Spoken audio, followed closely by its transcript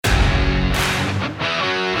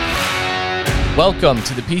Welcome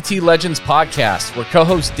to the PT Legends podcast, where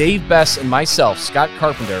co-host Dave Bess and myself, Scott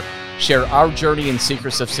Carpenter, share our journey and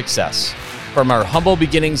secrets of success. From our humble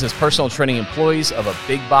beginnings as personal training employees of a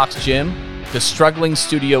big box gym to struggling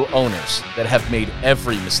studio owners that have made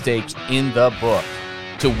every mistake in the book,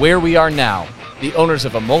 to where we are now, the owners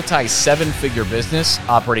of a multi-seven-figure business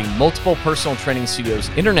operating multiple personal training studios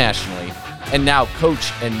internationally, and now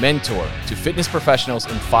coach and mentor to fitness professionals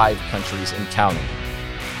in 5 countries and counting.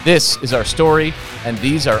 This is our story, and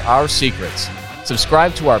these are our secrets.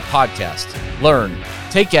 Subscribe to our podcast, learn,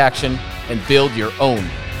 take action, and build your own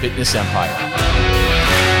fitness empire.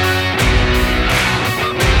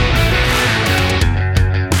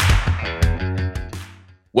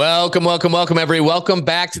 Welcome, everybody. Welcome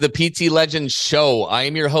back to the PT Legends Show. I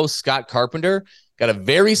am your host, Scott Carpenter. Got a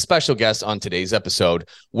very special guest on today's episode.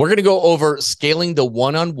 We're going to go over scaling the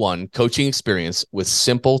one-on-one coaching experience with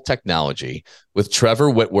simple technology with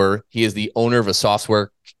Trevor Whitwer. He is the owner of a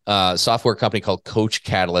software company called Coach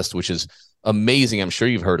Catalyst, which is amazing. I'm sure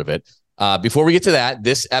you've heard of it. Before we get to that,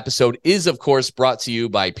 this episode is, of course, brought to you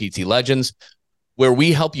by PT Legends, where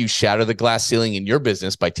we help you shatter the glass ceiling in your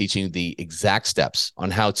business by teaching the exact steps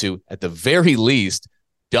on how to, at the very least,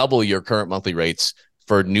 double your current monthly rates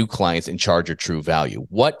for new clients and charge your true value.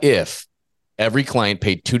 What if every client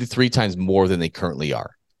paid 2 to 3 times more than they currently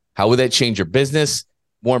are? How would that change your business?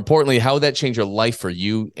 More importantly, how would that change your life for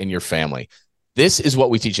you and your family? This is what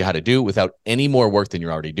we teach you how to do without any more work than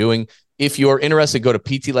you're already doing. If you're interested, go to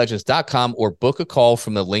ptlegends.com or book a call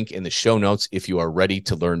from the link in the show notes if you are ready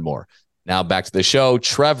to learn more. Now back to the show.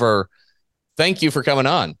 Trevor, thank you for coming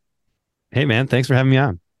on. Hey, man. Thanks for having me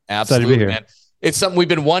on. Absolutely, to be here, man. It's something we've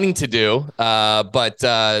been wanting to do, but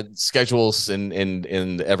schedules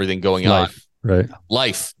and everything going on. Right.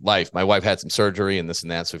 Life. My wife had some surgery and this and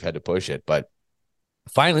that, so we've had to push it. But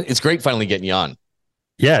finally, it's great finally getting you on.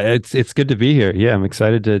 Yeah, it's good to be here. Yeah, I'm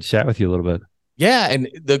excited to chat with you a little bit. Yeah, and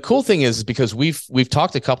the cool thing is because we've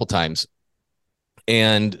talked a couple times,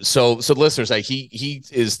 and so listeners, like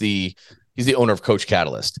he's the owner of Coach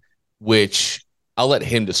Catalyst, which I'll let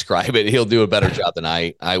him describe it. He'll do a better job than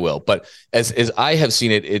I will. But as I have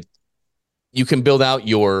seen it, you can build out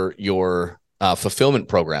your fulfillment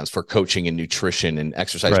programs for coaching and nutrition and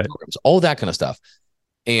exercise programs, all that kind of stuff.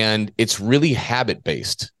 And it's really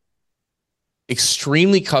habit-based,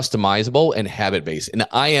 extremely customizable and habit-based. And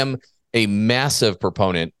I am a massive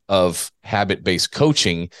proponent of habit-based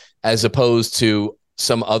coaching as opposed to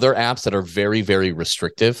some other apps that are very, very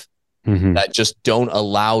restrictive, that just don't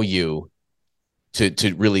allow you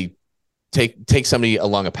to really take somebody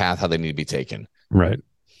along a path how they need to be taken. Right.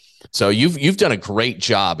 So you've done a great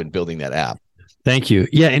job in building that app. Thank you.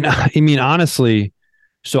 Yeah. And I mean, honestly,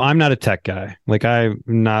 so I'm not a tech guy. Like I'm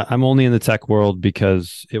only in the tech world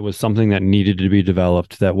because it was something that needed to be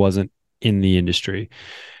developed that wasn't in the industry.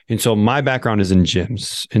 And so my background is in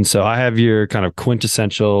gyms. And so I have your kind of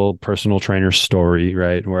quintessential personal trainer story,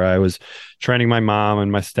 right? Where I was training my mom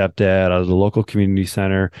and my stepdad out of the local community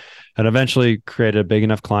center and eventually created a big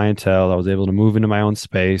enough clientele. I was able to move into my own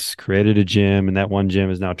space, created a gym, and that one gym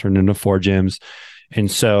has now turned into 4 gyms.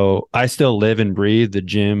 And so I still live and breathe the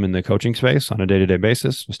gym and the coaching space on a day-to-day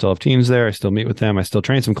basis. I still have teams there. I still meet with them. I still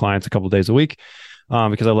train some clients a couple of days a week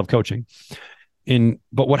because I love coaching.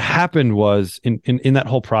 But what happened was in that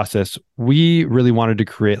whole process, we really wanted to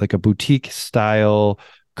create like a boutique style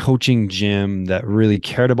coaching gym that really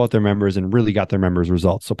cared about their members and really got their members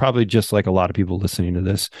results. So probably just like a lot of people listening to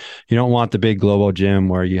this, you don't want the big global gym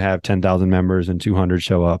where you have 10,000 members and 200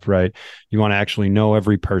 show up, right? You want to actually know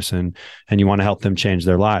every person and you want to help them change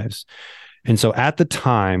their lives. And so at the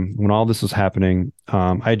time when all this was happening,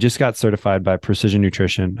 I just got certified by Precision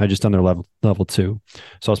Nutrition. I just done their level 2. So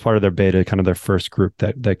I was part of their beta, kind of their first group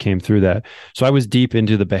that came through that. So I was deep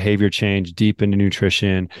into the behavior change, deep into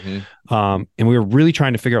nutrition. And we were really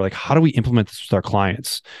trying to figure out like, how do we implement this with our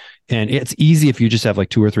clients? And it's easy if you just have like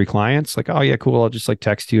 2 or 3 clients, like, oh yeah, cool. I'll just like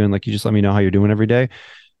text you and like, you just let me know how you're doing every day.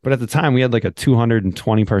 But at the time we had like a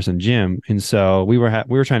 220 person gym. And so we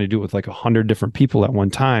were trying to do it with like 100 different people at one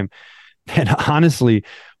time. And honestly,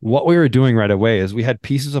 what we were doing right away is we had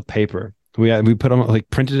pieces of paper. We put them like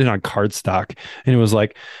printed it on cardstock, and it was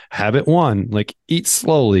like habit 1, like eat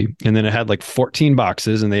slowly. And then it had like 14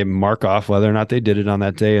 boxes and they mark off whether or not they did it on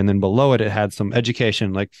that day. And then below it, it had some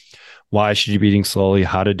education, like why should you be eating slowly,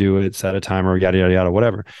 how to do it, set a timer, yada, yada, yada,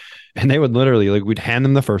 whatever. And they would literally like, we'd hand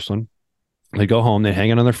them the first one. They'd go home, they'd hang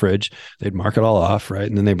it on their fridge, they'd mark it all off, right?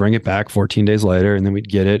 And then they bring it back 14 days later, and then we'd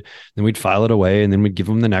get it, then we'd file it away, and then we'd give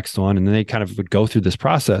them the next one. And then they kind of would go through this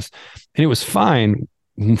process. And it was fine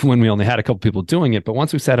when we only had a couple people doing it. But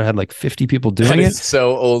once we said I had like 50 people doing it.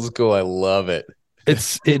 So old school. I love it.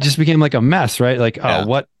 it just became like a mess, right? Like, Yeah.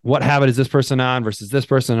 oh, what habit is this person on versus this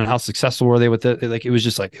person, and how successful were they with it? Like, it was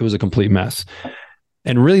just like, it was a complete mess.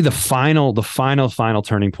 And really the final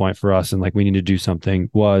turning point for us, and like, we need to do something,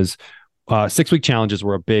 was 6-week challenges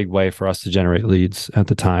were a big way for us to generate leads at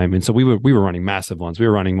the time. And so we were running massive ones. We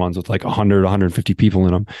were running ones with like 100, 150 people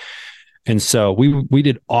in them. And so we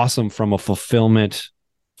did awesome from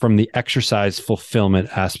the exercise fulfillment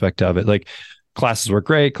aspect of it. Like, classes were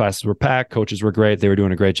great, classes were packed, coaches were great. They were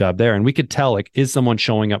doing a great job there. And we could tell, like, is someone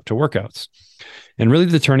showing up to workouts? And really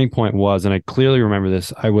the turning point was, and I clearly remember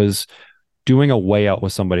this, I was doing a weigh out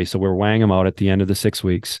with somebody. So we're weighing them out at the end of the 6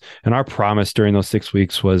 weeks. And our promise during those 6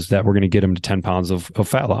 weeks was that we're going to get them to 10 pounds of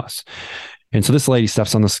fat loss. And so this lady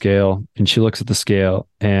steps on the scale and she looks at the scale,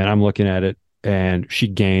 and I'm looking at it, and she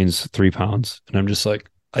gains 3 pounds. And I'm just like,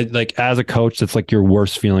 as a coach, that's like your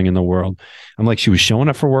worst feeling in the world. I'm like, she was showing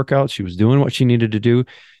up for workouts. She was doing what she needed to do.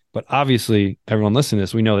 But obviously, everyone listening to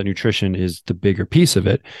this, we know that nutrition is the bigger piece of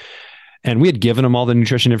it. And we had given them all the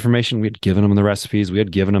nutrition information. We had given them the recipes. We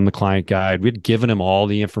had given them the client guide. We had given them all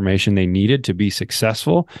the information they needed to be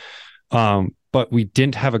successful. But we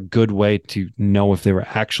didn't have a good way to know if they were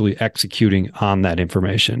actually executing on that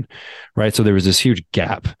information, right? So there was this huge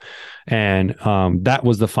gap. And that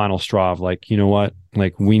was the final straw of like, you know what?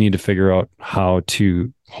 Like, we need to figure out how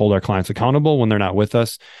to hold our clients accountable when they're not with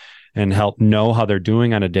us, and help know how they're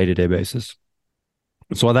doing on a day-to-day basis.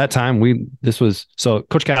 So at that time,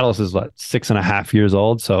 Coach Catalyst is 6.5 years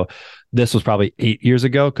old. So this was probably 8 years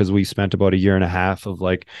ago, because we spent about 1.5 years of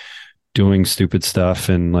like doing stupid stuff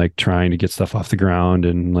and like trying to get stuff off the ground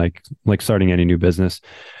and like starting any new business.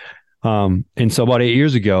 And so about 8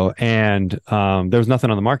 years ago, and there was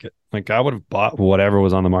nothing on the market. Like, I would have bought whatever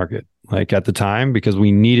was on the market, like, at the time, because we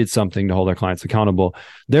needed something to hold our clients accountable.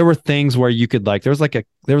 There were things where you could there was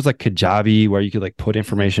Kajabi, where you could like put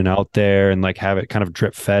information out there and like have it kind of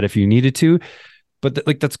drip fed if you needed to. But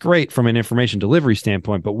that's great from an information delivery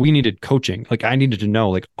standpoint, but we needed coaching. Like, I needed to know,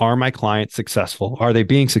 like, are my clients successful? Are they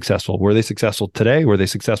being successful? Were they successful today? Were they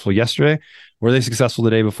successful yesterday? Were they successful the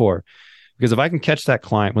day before? Because if I can catch that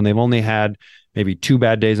client when they've only had maybe 2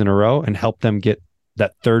 bad days in a row and help them get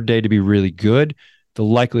that third day to be really good, the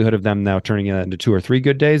likelihood of them now turning that into 2 or 3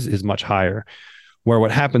 good days is much higher. Where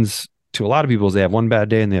what happens to a lot of people is they have 1 bad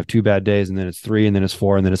day and they have 2 bad days, and then it's 3, and then it's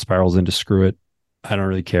 4, and then it spirals into screw it. I don't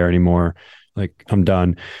really care anymore. Like, I'm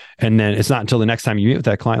done. And then it's not until the next time you meet with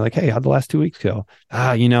that client, like, hey, how'd the last 2 weeks go?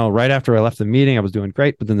 Right after I left the meeting, I was doing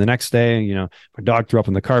great. But then the next day, my dog threw up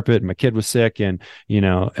on the carpet and my kid was sick, and,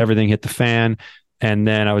 everything hit the fan. And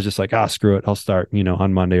then I was just like, screw it. I'll start,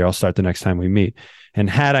 on Monday, or I'll start the next time we meet. And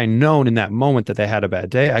had I known in that moment that they had a bad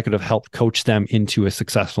day, I could have helped coach them into a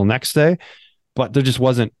successful next day. But there just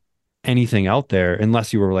wasn't anything out there,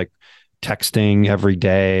 unless you were like texting every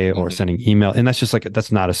day or sending email. And that's just like,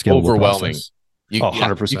 that's not a scalable overwhelming process.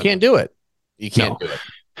 100%. You can't do it. You can't do it.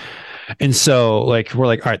 And so like, we're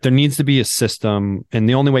like, all right, there needs to be a system. And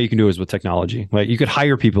the only way you can do it is with technology. Like, you could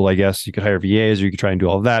hire people, I guess you could hire VAs, or you could try and do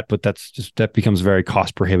all of that, but that becomes very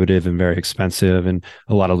cost prohibitive and very expensive and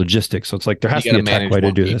a lot of logistics. So it's like, there has to be a tech way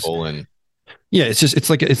to do this. Yeah,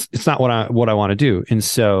 it's not what I want to do. And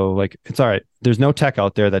so like, it's all right, there's no tech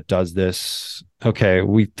out there that does this. Okay,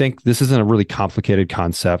 we think this isn't a really complicated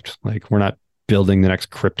concept. Like, we're not building the next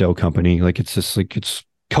crypto company. Like, it's just like, it's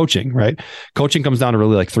coaching, right? Coaching comes down to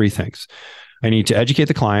really like 3 things. I need to educate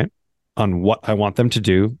the client on what I want them to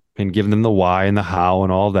do and give them the why and the how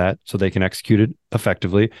and all that, so they can execute it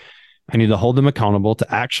effectively. I need to hold them accountable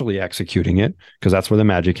to actually executing it, because that's where the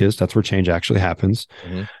magic is. That's where change actually happens.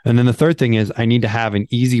 Mm-hmm. And then the third thing is, I need to have an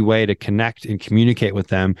easy way to connect and communicate with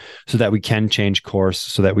them, so that we can change course,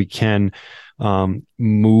 so that we can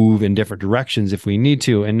move in different directions if we need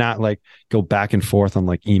to, and not like go back and forth on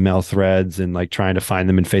like email threads and like trying to find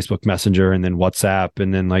them in Facebook Messenger and then WhatsApp.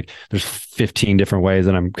 And then like, there's 15 different ways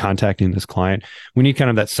that I'm contacting this client. We need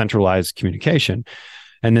kind of that centralized communication.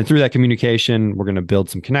 And then through that communication, we're going to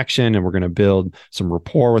build some connection, and we're going to build some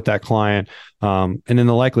rapport with that client. And then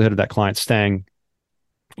the likelihood of that client staying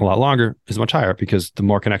a lot longer is much higher, because the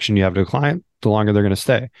more connection you have to a client, the longer they're going to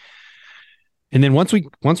stay. And then once we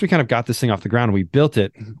kind of got this thing off the ground, we built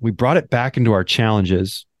it, we brought it back into our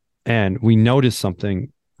challenges, and we noticed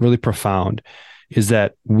something really profound, is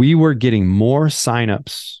that we were getting more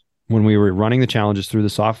signups when we were running the challenges through the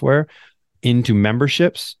software into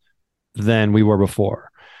memberships than we were before.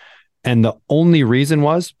 And the only reason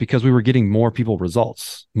was because we were getting more people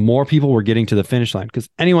results. More people were getting to the finish line, because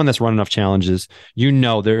anyone that's run enough challenges,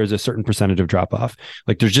 there is a certain percentage of drop off.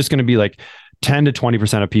 Like, there's just going to be like 10 to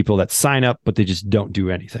 20% of people that sign up, but they just don't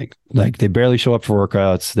do anything. Like they barely show up for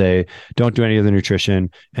workouts. They don't do any of the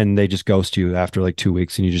nutrition, and they just ghost you after like 2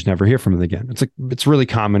 weeks and you just never hear from them again. It's like, it's really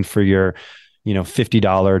common for your,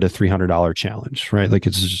 $50 to $300 challenge, right? Like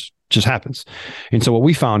it's just happens. And so what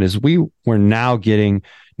we found is we're now getting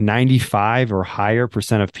 95 or higher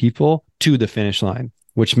percent of people to the finish line,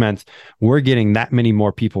 which meant we're getting that many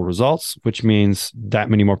more people results, which means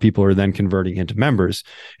that many more people are then converting into members.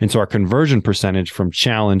 And so our conversion percentage from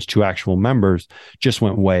challenge to actual members just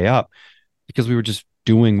went way up because we were just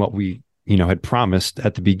doing what we, had promised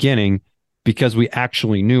at the beginning, because we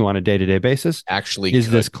actually knew on a day-to-day basis, is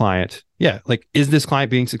this client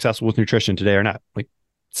being successful with nutrition today or not? Like,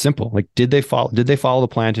 simple. Like, did they follow the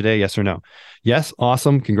plan today? Yes or no? Yes.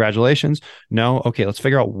 Awesome. Congratulations. No. Okay. Let's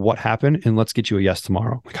figure out what happened and let's get you a yes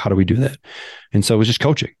tomorrow. Like, how do we do that? And so it was just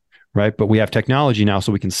coaching, right? But we have technology now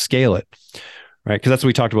so we can scale it, right? Because that's what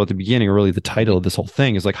we talked about at the beginning, or really the title of this whole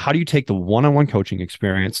thing is like, how do you take the one-on-one coaching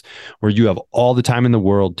experience where you have all the time in the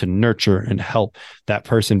world to nurture and help that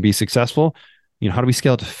person be successful? How do we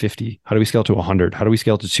scale it to 50? How do we scale it to 100? How do we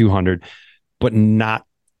scale it to 200, but not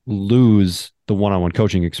lose the one-on-one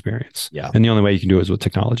coaching experience? Yeah. And the only way you can do it is with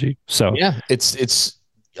technology. So yeah,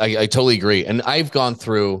 I totally agree. And I've gone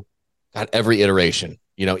through every iteration,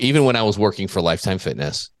 even when I was working for Lifetime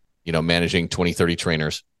Fitness, managing 20, 30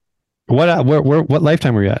 trainers. What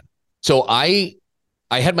Lifetime were you at? So I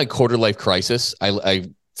had my quarter life crisis. I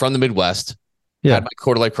from the Midwest, had my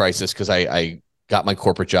quarter life crisis because I got my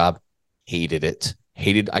corporate job, hated it.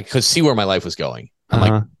 I could see where my life was going. I'm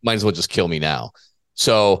like, might as well just kill me now.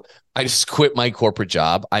 So I just quit my corporate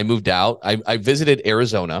job. I moved out. I visited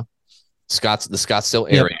Arizona, the Scottsdale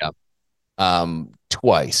area,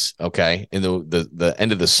 twice. Okay. In the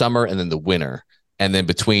end of the summer and then the winter. And then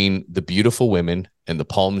between the beautiful women and the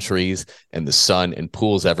palm trees and the sun and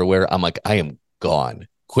pools everywhere, I'm like, I am gone.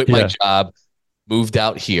 Quit my job, moved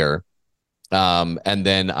out here. And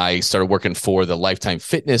then I started working for the Lifetime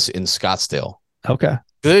Fitness in Scottsdale. Okay.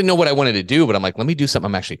 I didn't know what I wanted to do, but I'm like, let me do something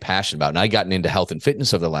I'm actually passionate about. And I gotten into health and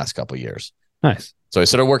fitness over the last couple of years. Nice. So I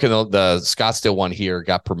started working the Scottsdale one here,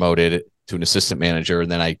 got promoted to an assistant manager.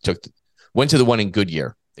 And then I went to the one in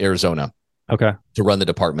Goodyear, Arizona. Okay. To run the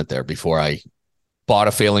department there before I bought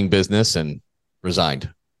a failing business and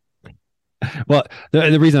resigned. Well,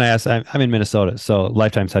 the reason I asked, I'm in Minnesota, so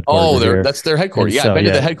Lifetime's headquarters. Oh, that's their headquarters. And I've been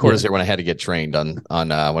to the headquarters there when I had to get trained on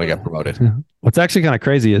when I got promoted. What's actually kind of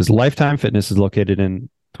crazy is Lifetime Fitness is located in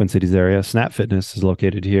Twin Cities area. Snap Fitness is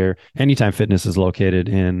located here. Anytime Fitness is located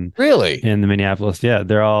in the Minneapolis. Yeah,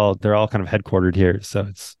 they're all kind of headquartered here. So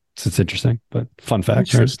it's interesting, but fun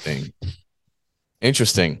fact.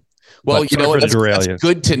 Interesting. Well, that's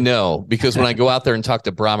good to know, because when I go out there and talk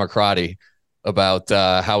to Brahma Krati about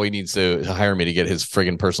how he needs to hire me to get his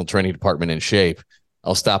friggin' personal training department in shape,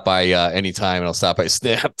 I'll stop by anytime, and I'll stop by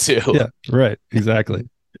Snap too. Yeah, right. Exactly.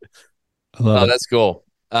 That's cool.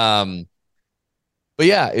 But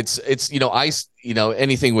yeah, it's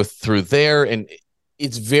anything through there, and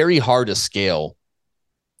it's very hard to scale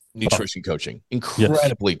nutrition coaching.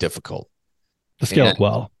 Incredibly difficult to scale it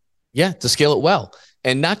well. Yeah, to scale it well.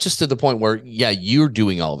 And not just to the point where, you're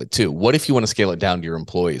doing all of it too. What if you want to scale it down to your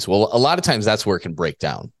employees? Well, a lot of times that's where it can break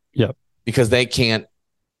down. Yeah. Because they can't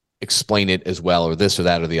explain it as well, or this or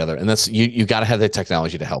that or the other. And that's, you got to have the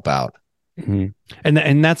technology to help out. Mm-hmm.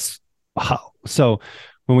 And that's how, so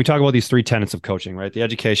when we talk about these three tenets of coaching, right? The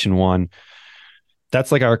education one,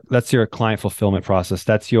 that's your client fulfillment process.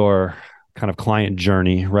 That's your kind of client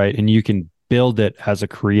journey, right? And you can build it as a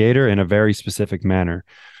creator in a very specific manner.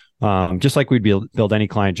 Just like we'd build any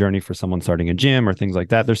client journey for someone starting a gym or things like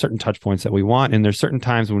that. There's certain touch points that we want. And there's certain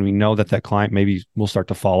times when we know that client maybe will start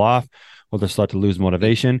to fall off, or they'll start to lose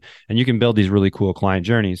motivation. And you can build these really cool client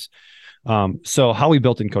journeys. So how we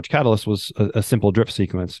built in Coach Catalyst was a simple drip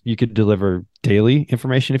sequence. You could deliver daily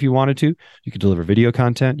information if you wanted to. You could deliver video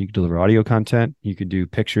content. You could deliver audio content. You could do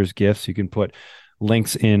pictures, GIFs. You can put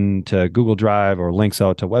links into Google Drive or links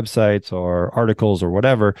out to websites or articles or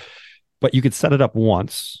whatever. But you could set it up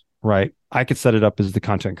once. Right. I could set it up as the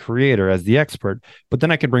content creator, as the expert, but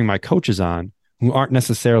then I could bring my coaches on who aren't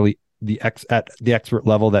necessarily at the expert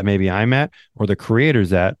level that maybe I'm at, or the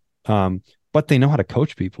creators at, but they know how to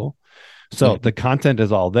coach people. So the content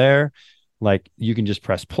is all there. Like, you can just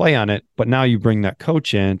press play on it, but now you bring that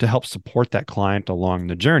coach in to help support that client along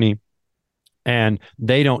the journey. And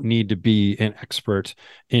they don't need to be an expert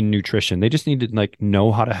in nutrition. They just need to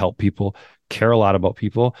know how to help people, care a lot about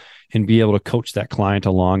people, and be able to coach that client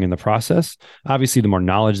along in the process. Obviously, the more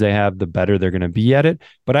knowledge they have, the better they're going to be at it.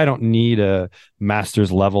 But I don't need a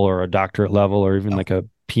master's level or a doctorate level or even like a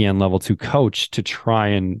PN level to coach to try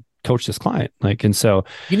and coach this client. Like, and so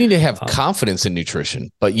you need to have confidence in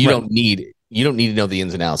nutrition, but you right. don't need to know the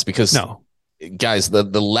ins and outs, because guys, the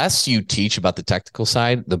less you teach about the technical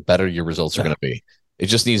side, the better your results are going to be. It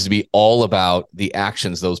just needs to be all about the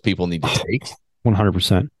actions those people need to take.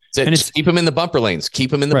 100%. And just keep them in the bumper lanes.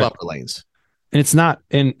 Keep them in the bumper lanes. And it's not,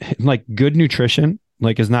 and like good nutrition,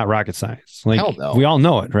 like is not rocket science. Like we all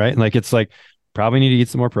know it, right? Like it's like probably need to eat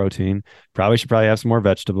some more protein. Probably should have some more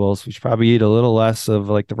vegetables. We should probably eat a little less of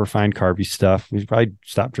like the refined carby stuff. We should probably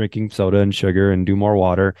stop drinking soda and sugar and do more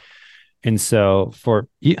water. And so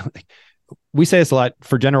we say this a lot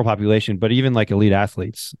for general population, but even like elite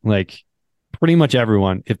athletes, like pretty much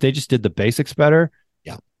everyone, if they just did the basics better,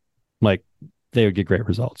 like they would get great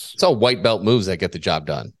results. It's all white belt moves that get the job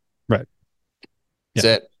done. Right. That's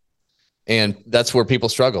it. And that's where people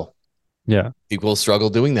struggle. Yeah. People struggle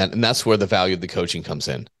doing that. And that's where the value of the coaching comes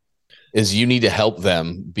in, is you need to help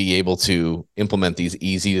them be able to implement these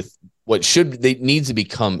they needs to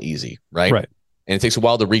become easy. Right. Right. And it takes a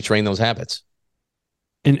while to retrain those habits.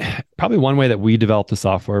 And probably one way that we develop the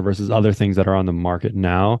software versus other things that are on the market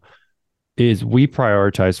now is we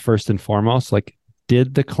prioritize first and foremost, like,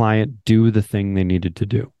 did the client do the thing they needed to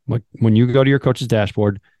do? Like when you go to your coach's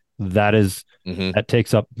dashboard, that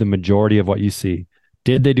takes up the majority of what you see.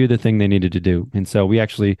 Did they do the thing they needed to do? And so we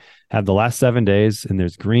actually have the last 7 days, and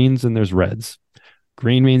there's greens and there's reds.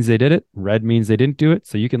 Green means they did it. Red means they didn't do it.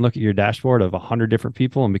 So you can look at your dashboard of 100 different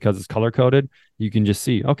people, and because it's color coded, you can just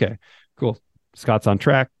see, okay, cool. Scott's on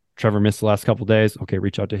track. Trevor missed the last couple of days. Okay,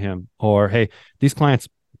 reach out to him. Or, hey, these clients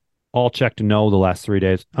all checked no the last 3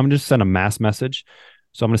 days. I'm going to just send a mass message.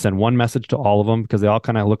 So I'm going to send one message to all of them because they all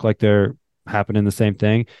kind of look like they're happening the same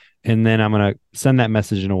thing. And then I'm going to send that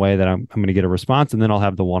message in a way that I'm going to get a response, and then I'll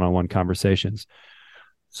have the one-on-one conversations.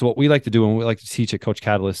 So what we like to do, and we like to teach at Coach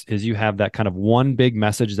Catalyst, is you have that kind of one big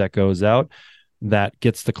message that goes out that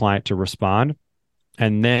gets the client to respond.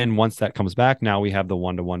 And then once that comes back, now we have the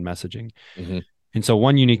one-to-one messaging. Mm-hmm. And so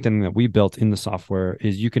one unique thing that we built in the software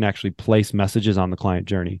is you can actually place messages on the client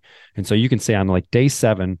journey. And so you can say on like day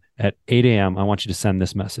 7 at 8 a.m., I want you to send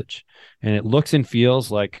this message. And it looks and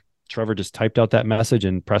feels like Trevor just typed out that message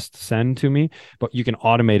and pressed send to me, but you can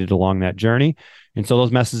automate it along that journey. And so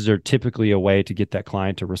those messages are typically a way to get that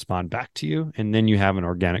client to respond back to you. And then you have an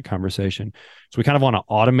organic conversation. So we kind of want to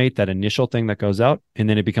automate that initial thing that goes out, and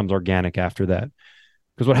then it becomes organic after that.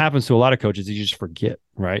 Because what happens to a lot of coaches is you just forget,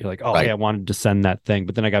 right? Like, oh, hey, I wanted to send that thing,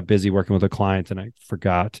 but then I got busy working with a client and I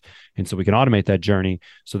forgot. And so we can automate that journey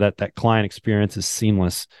so that that client experience is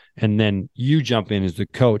seamless. And then you jump in as the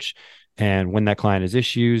coach. And when that client has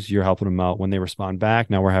issues, you're helping them out. When they respond back,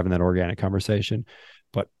 now we're having that organic conversation.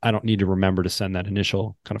 But I don't need to remember to send that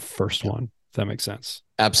initial kind of first one, if that makes sense.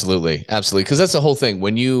 Absolutely. Absolutely. Because that's the whole thing.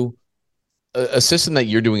 When a system that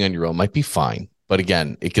you're doing on your own might be fine. But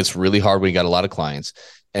again, it gets really hard when you got a lot of clients.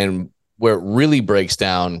 And where it really breaks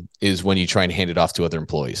down is when you try and hand it off to other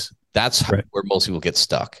employees. That's where most people get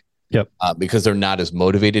stuck. Yep. Because they're not as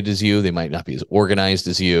motivated as you. They might not be as organized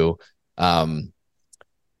as you.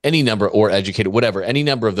 Any number, or educated, whatever, any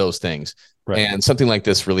number of those things. Right. And something like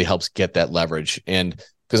this really helps get that leverage. And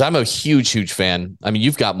because I'm a huge fan. I mean,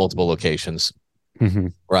 you've got multiple locations,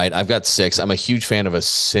 right? I've got 6. I'm a huge fan of a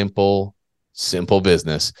simple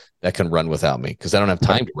business that can run without me, because I don't have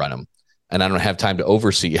time to run them, and I don't have time to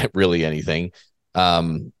oversee really anything.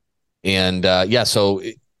 So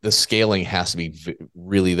the scaling has to be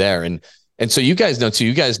really there. And so you guys know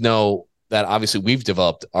too, that obviously we've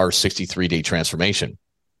developed our 63-day transformation,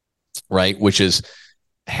 right? Which is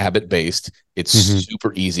habit-based. It's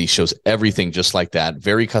super easy, shows everything just like that,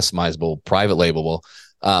 very customizable, private labelable.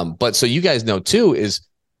 But so you guys know too, is,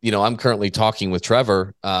 I'm currently talking with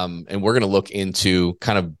Trevor, and we're going to look into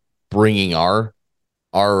kind of bringing our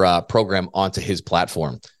program onto his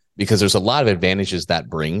platform, because there's a lot of advantages that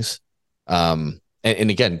brings. And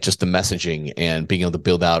again, just the messaging and being able to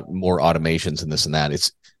build out more automations and this and that.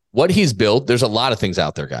 It's what he's built. There's a lot of things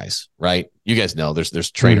out there, guys, right? You guys know there's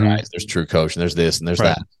Trainerize, there's True Coach, and there's this and there's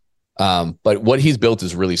that. But what he's built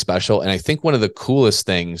is really special. And I think one of the coolest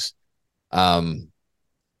things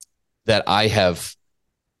that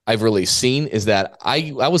I've really seen is that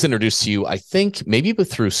I was introduced to you, I think maybe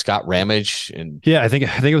through Scott Ramage. And yeah, I think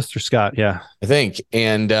it was through Scott. Yeah, I think.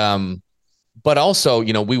 And, but also,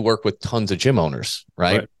 we work with tons of gym owners,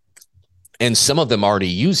 right? And some of them already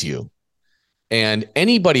use you. And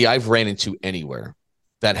anybody I've ran into anywhere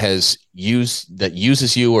that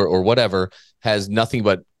uses you or whatever has nothing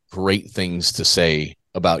but great things to say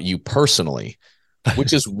about you personally,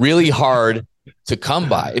 which is really hard to come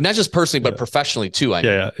by. And not just personally, but professionally too. I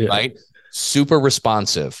mean, right? Super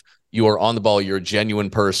responsive. You are on the ball. You're a genuine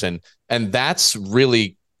person. And that's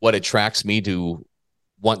really what attracts me to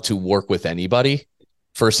want to work with anybody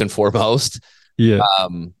first and foremost. Yeah.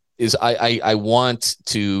 Is I want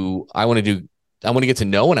to get to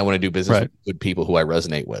know, and I want to do business with good people who I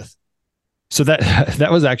resonate with. So that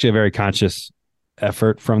was actually a very conscious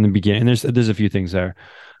effort from the beginning. There's a few things there.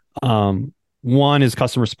 One is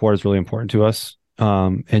customer support is really important to us.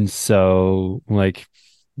 And so like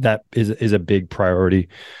that is a big priority,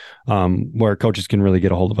 where coaches can really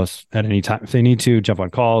get a hold of us at any time. If they need to jump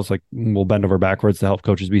on calls, like we'll bend over backwards to help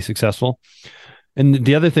coaches be successful. And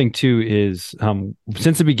the other thing too is,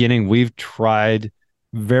 since the beginning, we've tried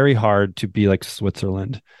very hard to be like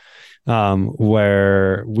Switzerland,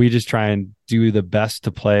 where we just try and do the best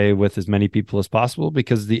to play with as many people as possible,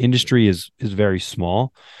 because the industry is very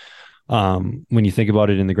small. When you think about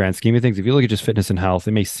it in the grand scheme of things, if you look at just fitness and health,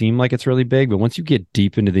 it may seem like it's really big, but once you get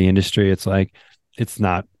deep into the industry, it's like, it's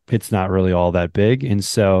not really all that big. And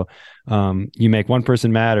so, you make one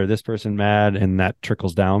person mad or this person mad, and that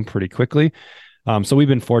trickles down pretty quickly. So we've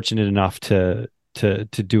been fortunate enough to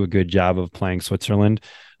do a good job of playing Switzerland,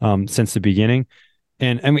 since the beginning.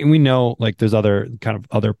 And I mean, we know like there's other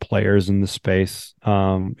players in the space.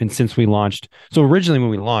 And since we launched, so originally when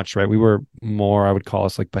we launched, right, we were more, I would call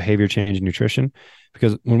us like behavior change and nutrition,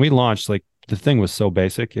 because when we launched, like the thing was so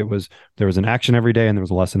basic. There was an action every day and there was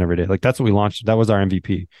a lesson every day. Like that's what we launched. That was our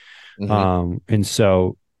MVP. Mm-hmm. And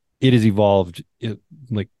so it has evolved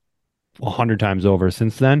like 100 times over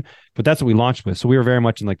since then, but that's what we launched with. So we were very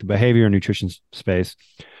much in like the behavior and nutrition space.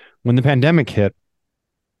 When the pandemic hit,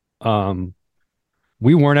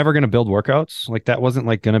 we weren't ever going to build workouts. Like that wasn't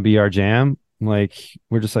like going to be our jam. Like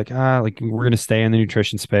we're just like, like we're going to stay in the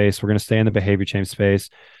nutrition space. We're going to stay in the behavior change space.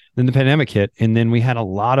 Then the pandemic hit. And then we had a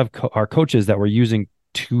lot of our coaches that were using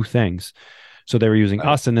two things. So they were using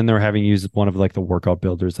us, and then they were having used one of like the workout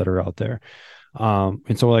builders that are out there.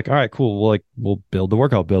 And so we're like, all right, cool. We'll build the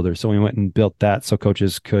workout builder. So we went and built that so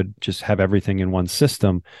coaches could just have everything in one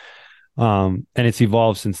system. And it's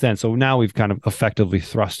evolved since then. So now we've kind of effectively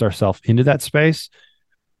thrust ourselves into that space.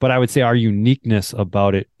 But I would say our uniqueness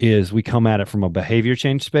about it is we come at it from a behavior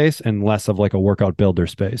change space and less of like a workout builder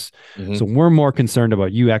space. Mm-hmm. So we're more concerned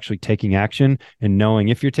about you actually taking action and knowing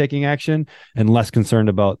if you're taking action, and less concerned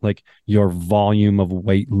about like your volume of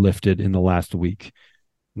weight lifted in the last week.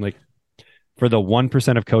 Like for the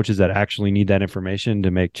 1% of coaches that actually need that information to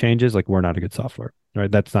make changes, like we're not a good software, right?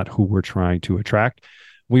 That's not who we're trying to attract.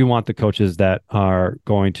 We want the coaches that are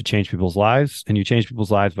going to change people's lives, and you change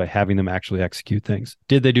people's lives by having them actually execute things.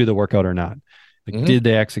 Did they do the workout or not? Like, mm-hmm. Did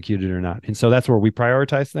they execute it or not? And so that's where we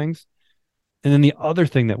prioritize things. And then the other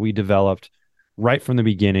thing that we developed right from the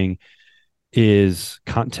beginning is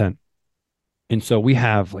content. And so we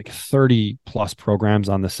have like 30 plus programs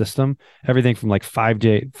on the system, everything from like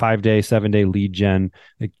 5-day, 7-day lead gen,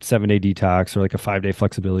 like 7-day detox, or like a 5-day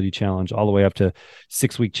flexibility challenge, all the way up to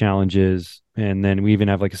 6-week challenges. And then we even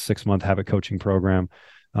have like a 6-month habit coaching program,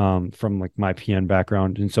 from like my PN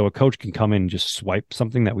background. And so a coach can come in and just swipe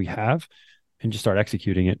something that we have and just start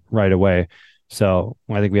executing it right away. So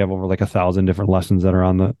I think we have over like 1,000 different lessons that are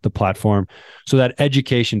on the platform. So that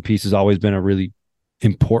education piece has always been a really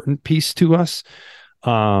important piece to us.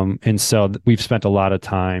 And so we've spent a lot of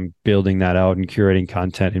time building that out and curating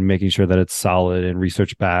content and making sure that it's solid and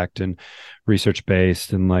research backed and research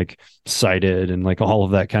based and like cited and like all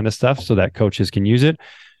of that kind of stuff, so that coaches can use it.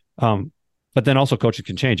 But then also coaches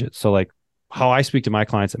can change it. So like how I speak to my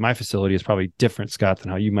clients at my facility is probably different, Scott, than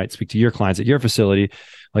how you might speak to your clients at your facility.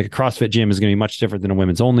 Like a CrossFit gym is going to be much different than a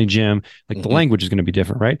women's only gym. Like mm-hmm. the language is going to be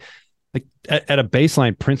different, right? Like at a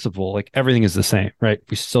baseline principle, like everything is the same, right?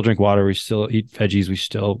 We still drink water, we still eat veggies, we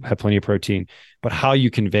still have plenty of protein, but how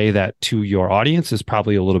you convey that to your audience is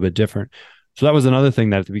probably a little bit different. So that was another thing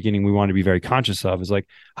that at the beginning we wanted to be very conscious of, is like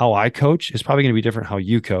how I coach is probably going to be different how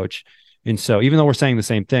you coach. And so even though we're saying the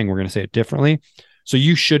same thing, we're going to say it differently. So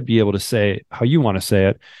you should be able to say it how you want to say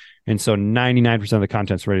it. And so 99% of the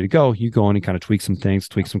content's ready to go. You go in and kind of tweak some things,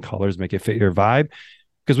 tweak some colors, make it fit your vibe,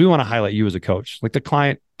 because we want to highlight you as a coach. Like the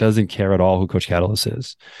client doesn't care at all who Coach Catalyst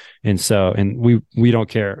is. And so, and we don't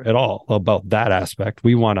care at all about that aspect.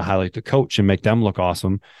 We want to highlight the coach and make them look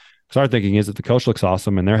awesome. Because our thinking is that the coach looks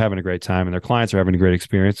awesome and they're having a great time and their clients are having a great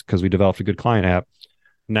experience because we developed a good client app.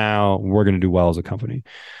 Now we're going to do well as a company.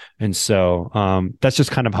 And so that's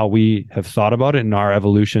just kind of how we have thought about it. And our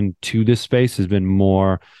evolution to this space has been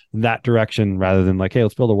more that direction rather than like, hey,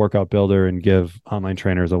 let's build a workout builder and give online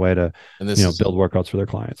trainers a way to build workouts for their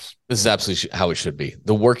clients. This is absolutely how it should be.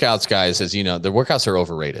 The workouts, guys, as you know, the workouts are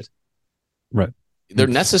overrated. Right. They're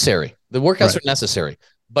necessary. The workouts are necessary,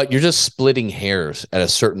 but you're just splitting hairs at a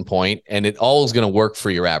certain point, and it all is going to work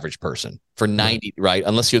for your average person for 90, right?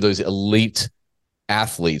 Unless you're those elite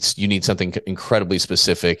athletes, you need something incredibly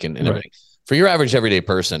specific and Right. everything. For your average everyday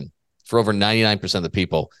person, for over 99% of the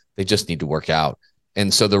people, they just need to work out.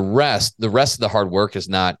 And so the rest of the hard work is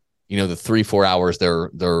not, the 3-4 hours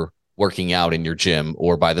they're working out in your gym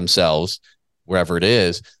or by themselves, wherever it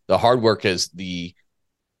is. The hard work is the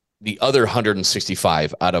other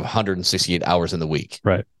 165 out of 168 hours in the week.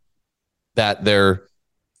 Right. That they're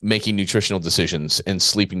making nutritional decisions and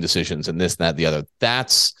sleeping decisions and this, and that, the other.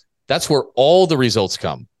 That's where all the results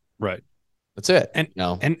come. Right. That's it. And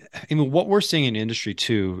I mean, what we're seeing in industry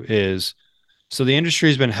too is, so the industry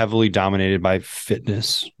has been heavily dominated by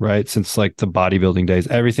fitness, right? Since like the bodybuilding days,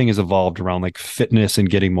 everything has evolved around like fitness and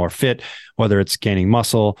getting more fit, whether it's gaining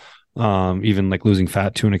muscle, even like losing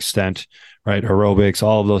fat to an extent, right? Aerobics,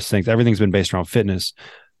 all of those things, everything's been based around fitness.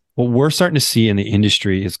 What we're starting to see in the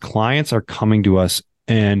industry is clients are coming to us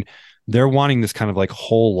and they're wanting this kind of like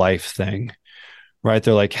whole life thing, right?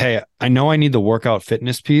 They're like, hey, I know I need the workout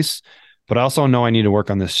fitness piece, but I also know I need to work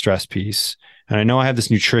on this stress piece. And I know I have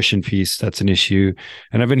this nutrition piece that's an issue.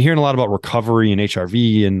 And I've been hearing a lot about recovery and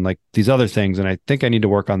HRV and like these other things. And I think I need to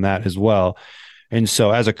work on that as well. And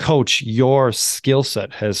so as a coach, your skill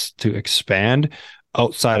set has to expand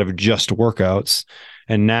outside of just workouts.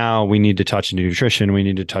 And now we need to touch into nutrition. We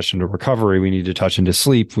need to touch into recovery. We need to touch into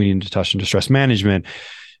sleep. We need to touch into stress management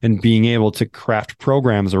and being able to craft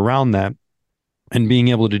programs around that. And being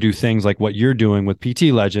able to do things like what you're doing with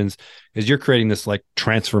PT Legends is you're creating this like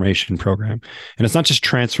transformation program. And it's not just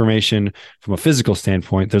transformation from a physical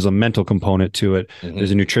standpoint. There's a mental component to it. Mm-hmm.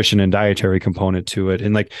 There's a nutrition and dietary component to it.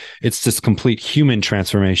 And like, it's this complete human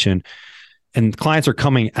transformation. And clients are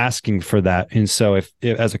coming asking for that. And so if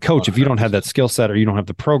as a coach, if you don't have that skill set or you don't have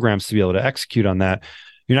the programs to be able to execute on that,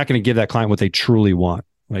 you're not going to give that client what they truly want.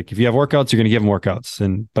 Like if you have workouts, you're going to give them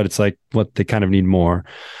workouts, but it's like what they kind of need more.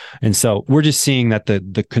 And so we're just seeing that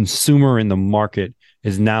the consumer in the market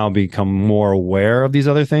is now become more aware of these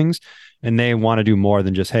other things, and they want to do more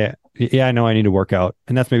than just, hey, yeah, I know I need to work out.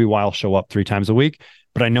 And that's maybe why I'll show up 3 times a week,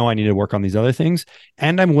 but I know I need to work on these other things,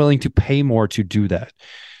 and I'm willing to pay more to do that.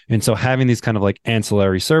 And so having these kind of like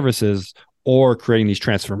ancillary services or creating these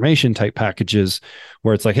transformation type packages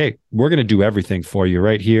where it's like, hey, we're going to do everything for you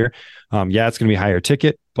right here. Yeah, it's going to be higher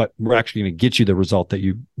ticket, but we're actually going to get you the result that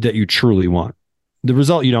you truly want. The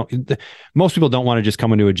result most people don't want to just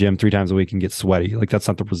come into a gym 3 times a week and get sweaty. Like that's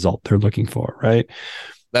not the result they're looking for, right?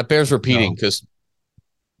 That bears repeating because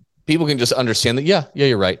people can just understand that. Yeah,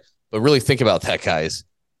 you're right. But really think about that, guys.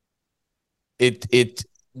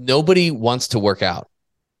 Nobody wants to work out.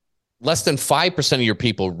 Less than 5% of your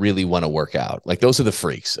people really want to work out. Like those are the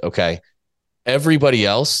freaks. Okay. Everybody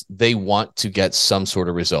else, they want to get some sort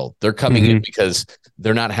of result. They're coming in because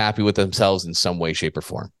they're not happy with themselves in some way, shape, or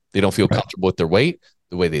form. They don't feel comfortable with their weight,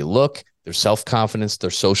 the way they look, their self-confidence, their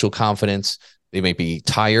social confidence. They might be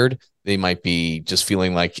tired. They might be just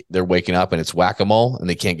feeling like they're waking up and it's whack-a-mole and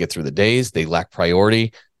they can't get through the days. They lack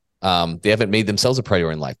priority. They haven't made themselves a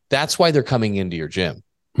priority in life. That's why they're coming into your gym.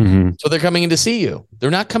 So they're coming in to see you. They're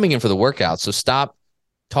not coming in for the workouts. So stop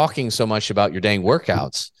talking so much about your dang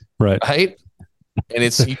workouts. Right.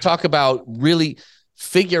 And you talk about really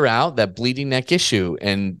figure out that bleeding neck issue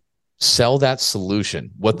and sell that solution,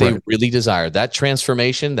 what they really desire, that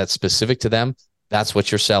transformation that's specific to them. That's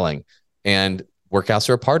what you're selling. And workouts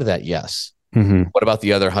are a part of that. Yes. What about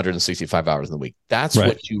the other 165 hours in the week? That's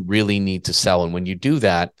what you really need to sell. And when you do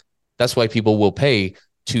that, that's why people will pay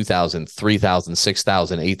 $2,000, $3,000,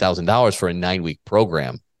 $6,000, $8,000 for a 9-week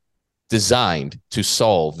program designed to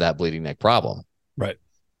solve that bleeding neck problem. Right.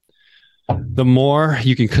 The more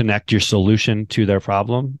you can connect your solution to their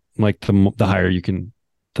problem, like the higher you can,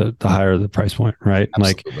 the higher the price point, right?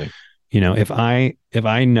 Absolutely. Like, if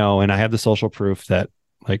I know, and I have the social proof that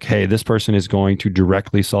like, hey, this person is going to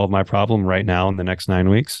directly solve my problem right now in the next 9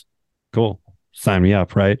 weeks, cool, sign me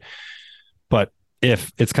up, right? But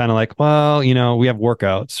if it's kind of like, well, we have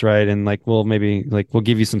workouts, right? And like, we'll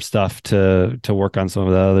give you some stuff to work on some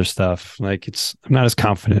of the other stuff. Like I'm not as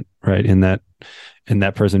confident, right? In that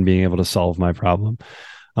person being able to solve my problem.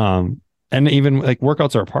 And even like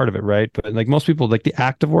workouts are a part of it, right? But like most people, like the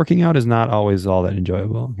act of working out is not always all that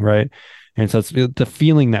enjoyable, right? And so it's the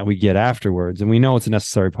feeling that we get afterwards. And we know it's a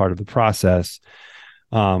necessary part of the process.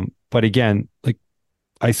 But again, like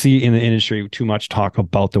I see in the industry too much talk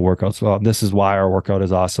about the workouts. Well, this is why our workout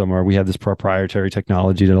is awesome, or we have this proprietary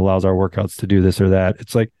technology that allows our workouts to do this or that.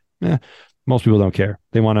 It's like, most people don't care.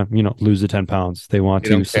 They want to, lose the 10 pounds. They want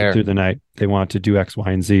to sleep through the night. They want to do X,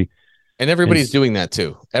 Y, and Z. And everybody's doing that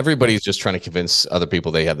too. Everybody's just trying to convince other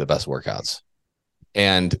people they have the best workouts.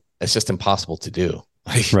 And it's just impossible to do.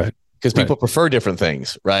 Right. Because people prefer different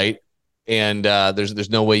things, right? and there's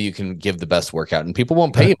no way you can give the best workout, and people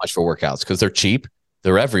won't pay you much for workouts because they're cheap,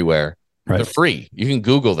 they're everywhere, they're free. You can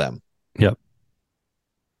Google them. Yep.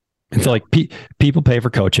 And so like people pay for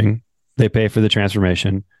coaching, they pay for the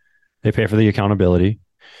transformation, they pay for the accountability,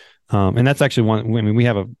 and that's actually one. I mean, we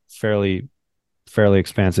have a fairly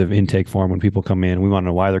expansive intake form when people come in. We want to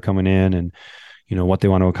know why they're coming in, and what they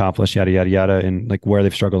want to accomplish, yada yada yada, and like where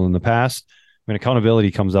they've struggled in the past. When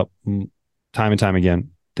accountability comes up time and time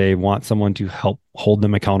again, they want someone to help hold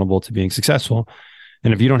them accountable to being successful.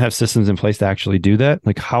 And if you don't have systems in place to actually do that,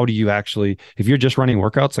 like how do you actually, if you're just running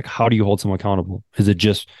workouts, like how do you hold someone accountable? Is it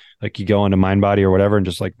just like you go into MindBody or whatever and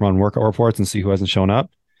just like run workout reports and see who hasn't shown up?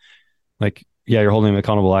 Like, yeah, you're holding them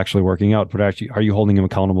accountable actually working out, but actually, are you holding them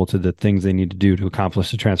accountable to the things they need to do to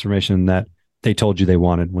accomplish the transformation that they told you they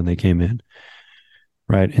wanted when they came in?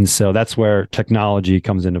 Right. And so that's where technology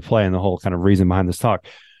comes into play, and the whole kind of reason behind this talk,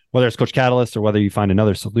 whether it's Coach Catalyst or whether you find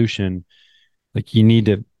another solution, like you need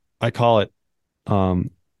to, I call it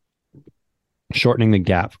shortening the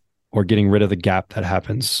gap or getting rid of the gap that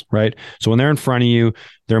happens, right? So when they're in front of you,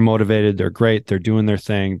 they're motivated, they're great, they're doing their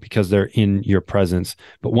thing because they're in your presence.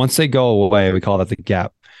 But once they go away, we call that the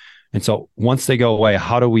gap. And so once they go away,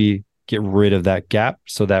 how do we get rid of that gap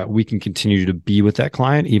so that we can continue to be with that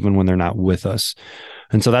client even when they're not with us?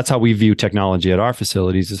 And so that's how we view technology at our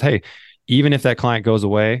facilities is, hey, even if that client goes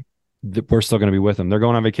away, we're still going to be with them. They're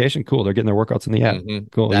going on vacation. Cool. They're getting their workouts in the app. Mm-hmm.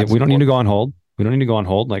 Cool. We don't need to go on hold. We don't need to go on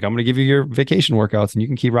hold. Like, I'm going to give you your vacation workouts and you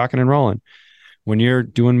can keep rocking and rolling. When you're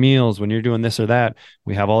doing meals, when you're doing this or that,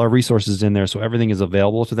 we have all our resources in there. So everything is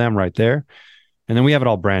available to them right there. And then we have it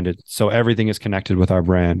all branded. So everything is connected with our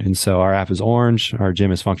brand. And so our app is orange. Our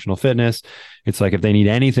gym is functional fitness. It's like if they need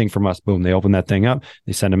anything from us, boom, they open that thing up.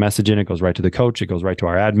 They send a message in. It goes right to the coach. It goes right to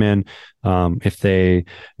our admin. If they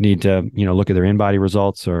need to, look at their in-body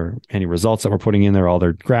results or any results that we're putting in there, all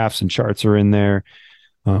their graphs and charts are in there.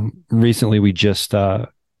 Recently, we just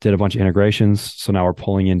did a bunch of integrations. So now we're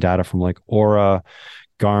pulling in data from like Oura,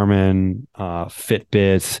 Garmin,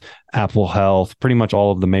 Fitbit, Apple Health, pretty much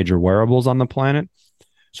all of the major wearables on the planet.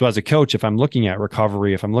 So as a coach, if I'm looking at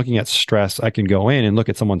recovery, if I'm looking at stress, I can go in and look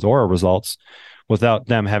at someone's Oura results without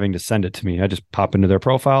them having to send it to me. I just pop into their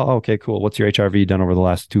profile. Oh, okay, cool. What's your HRV done over the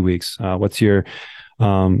last 2 weeks? What's your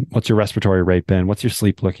respiratory rate been? What's your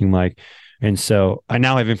sleep looking like? And so I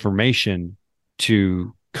now have information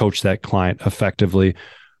to coach that client effectively,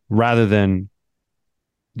 rather than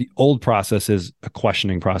the old process is a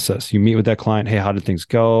questioning process. You meet with that client. Hey, how did things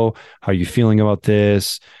go? How are you feeling about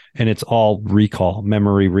this? And it's all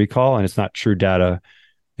memory recall, and it's not true data.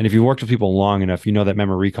 And if you worked with people long enough, you know that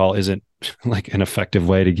memory recall isn't like an effective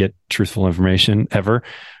way to get truthful information ever,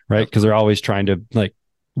 right? Because they're always trying to like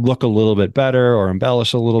look a little bit better or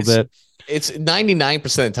embellish a little bit. It's 99%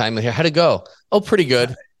 of the time. How'd it go? Oh, pretty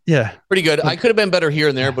good. Yeah. Pretty good. I could have been better here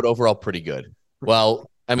and there, but overall pretty good. Well,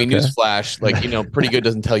 I mean, newsflash, like, pretty good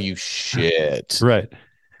doesn't tell you shit. Right.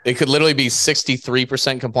 It could literally be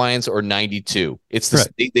 63% compliance or 92. It's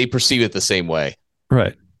they perceive it the same way.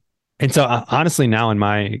 Right. And so honestly, now in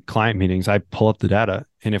my client meetings, I pull up the data,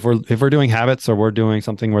 and if we're doing habits or we're doing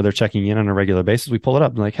something where they're checking in on a regular basis, we pull it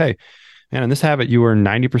up and like, hey, man, in this habit, you were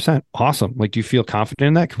 90%. Awesome. Like, do you feel confident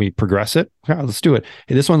in that? Can we progress it? Yeah, let's do it.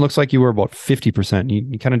 Hey, this one looks like you were about 50%.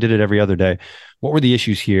 You kind of did it every other day. What were the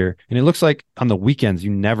issues here? And it looks like on the weekends,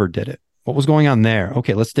 you never did it. What was going on there?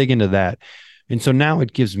 Okay, let's dig into that. And so now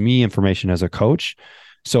it gives me information as a coach,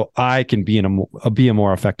 so I can be a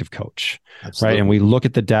more effective coach. Absolutely. Right? And we look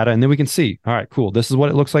at the data, and then we can see, all right, cool. This is what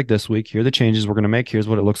it looks like this week. Here are the changes we're going to make. Here's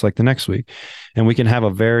what it looks like the next week. And we can have a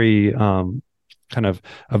very kind of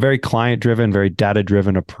a very client-driven, very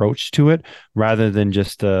data-driven approach to it, rather than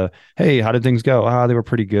just, hey, how did things go? They were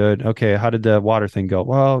pretty good. Okay, how did the water thing go?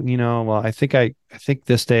 Well, I think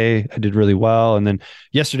this day I did really well, and then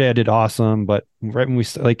yesterday I did awesome. But right when we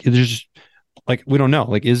like, there's just like, we don't know.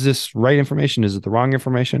 Like, is this right information? Is it the wrong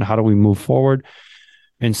information? How do we move forward?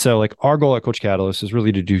 And so, like, our goal at Coach Catalyst is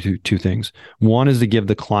really to do two things. One is to give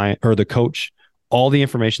the client or the coach all the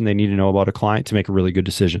information they need to know about a client to make really good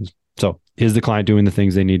decisions. So is the client doing the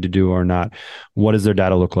things they need to do or not? What does their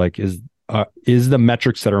data look like? Is the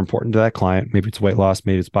metrics that are important to that client, maybe it's weight loss,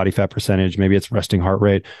 maybe it's body fat percentage, maybe it's resting heart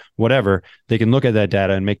rate, whatever, they can look at that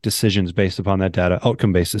data and make decisions based upon that data,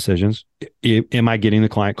 outcome-based decisions. Am I getting the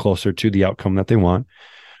client closer to the outcome that they want,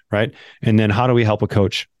 right? And then how do we help a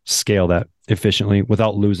coach scale that efficiently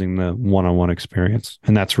without losing the one-on-one experience?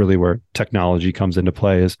 And that's really where technology comes into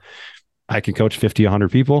play. Is I can coach 50, 100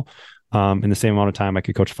 people in the same amount of time I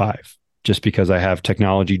could coach 5, just because I have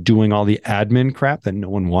technology doing all the admin crap that no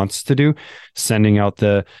one wants to do, sending out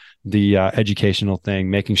the the educational thing,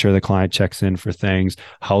 making sure the client checks in for things,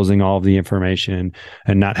 housing all of the information,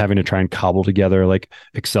 and not having to try and cobble together like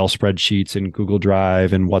Excel spreadsheets and Google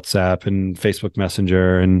Drive and WhatsApp and Facebook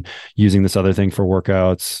Messenger and using this other thing for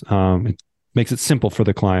workouts. It makes it simple for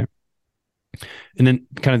the client. And then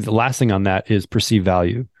kind of the last thing on that is perceived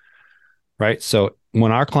value, right? So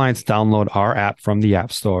when our clients download our app from the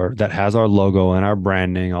App Store that has our logo and our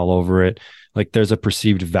branding all over it, like there's a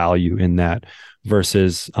perceived value in that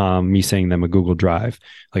versus me saying them a Google Drive.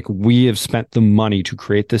 Like we have spent the money to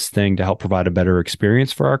create this thing to help provide a better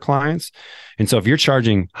experience for our clients. And so if you're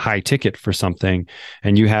charging high ticket for something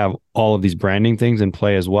and you have all of these branding things in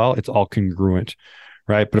play as well, it's all congruent,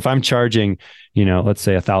 right? But if I'm charging, let's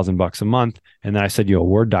say $1,000 a month, and then I send you a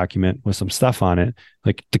Word document with some stuff on it,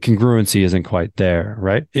 like the congruency isn't quite there,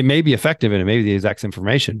 right? It may be effective and it may be the exact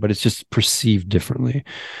information, but it's just perceived differently.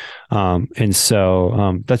 And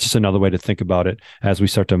so that's just another way to think about it as we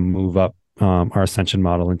start to move up our Ascension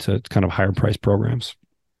model into kind of higher price programs.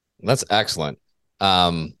 That's excellent.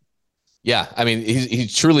 Yeah, I mean, he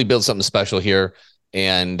truly built something special here.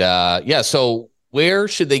 And so where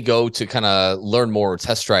should they go to kind of learn more or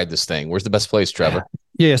test drive this thing? Where's the best place, Trevor?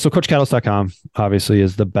 Yeah, so CoachCatalyst.com obviously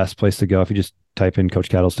is the best place to go. If you just type in Coach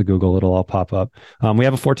Catalyst to Google, it'll all pop up. We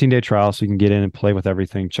have a 14-day trial, so you can get in and play with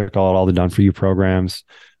everything, check out all the done-for-you programs,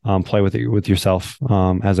 play with it with yourself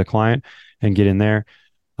as a client, and get in there.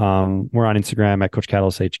 We're on Instagram at Coach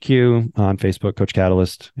Catalyst HQ, on Facebook, Coach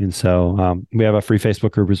Catalyst. And so we have a free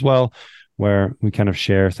Facebook group as well, where we kind of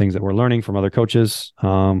share things that we're learning from other coaches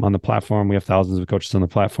on the platform. We have thousands of coaches on the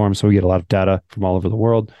platform, so we get a lot of data from all over the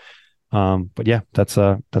world. But yeah, that's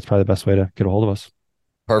probably the best way to get a hold of us.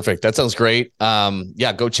 Perfect. That sounds great.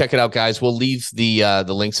 Go check it out, guys. We'll leave the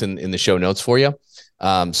links in the show notes for you.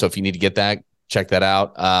 So if you need to get that, check that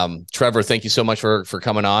out. Trevor, thank you so much for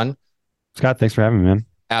coming on. Scott, thanks for having me, man.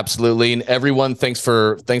 Absolutely. And everyone, thanks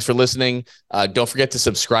for listening. Don't forget to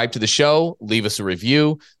subscribe to the show, leave us a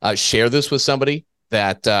review, share this with somebody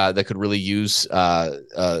that could really use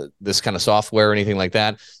this kind of software or anything like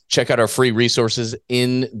that. Check out our free resources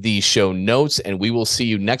in the show notes, and we will see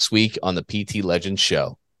you next week on the PT Legends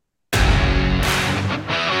Show.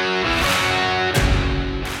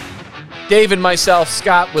 Dave and myself,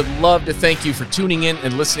 Scott, would love to thank you for tuning in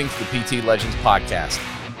and listening to the PT Legends podcast.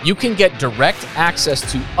 You can get direct access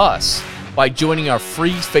to us by joining our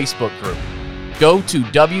free Facebook group. Go to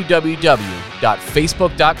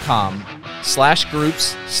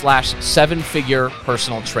www.facebook.com/groups/7-figure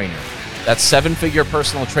personal trainer. That's 7-figure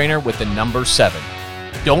personal trainer with the number 7.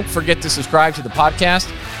 Don't forget to subscribe to the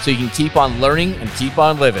podcast so you can keep on learning and keep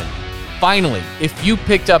on living. Finally, if you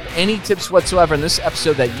picked up any tips whatsoever in this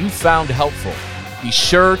episode that you found helpful, be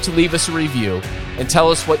sure to leave us a review and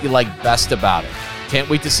tell us what you like best about it. Can't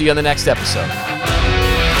wait to see you on the next episode.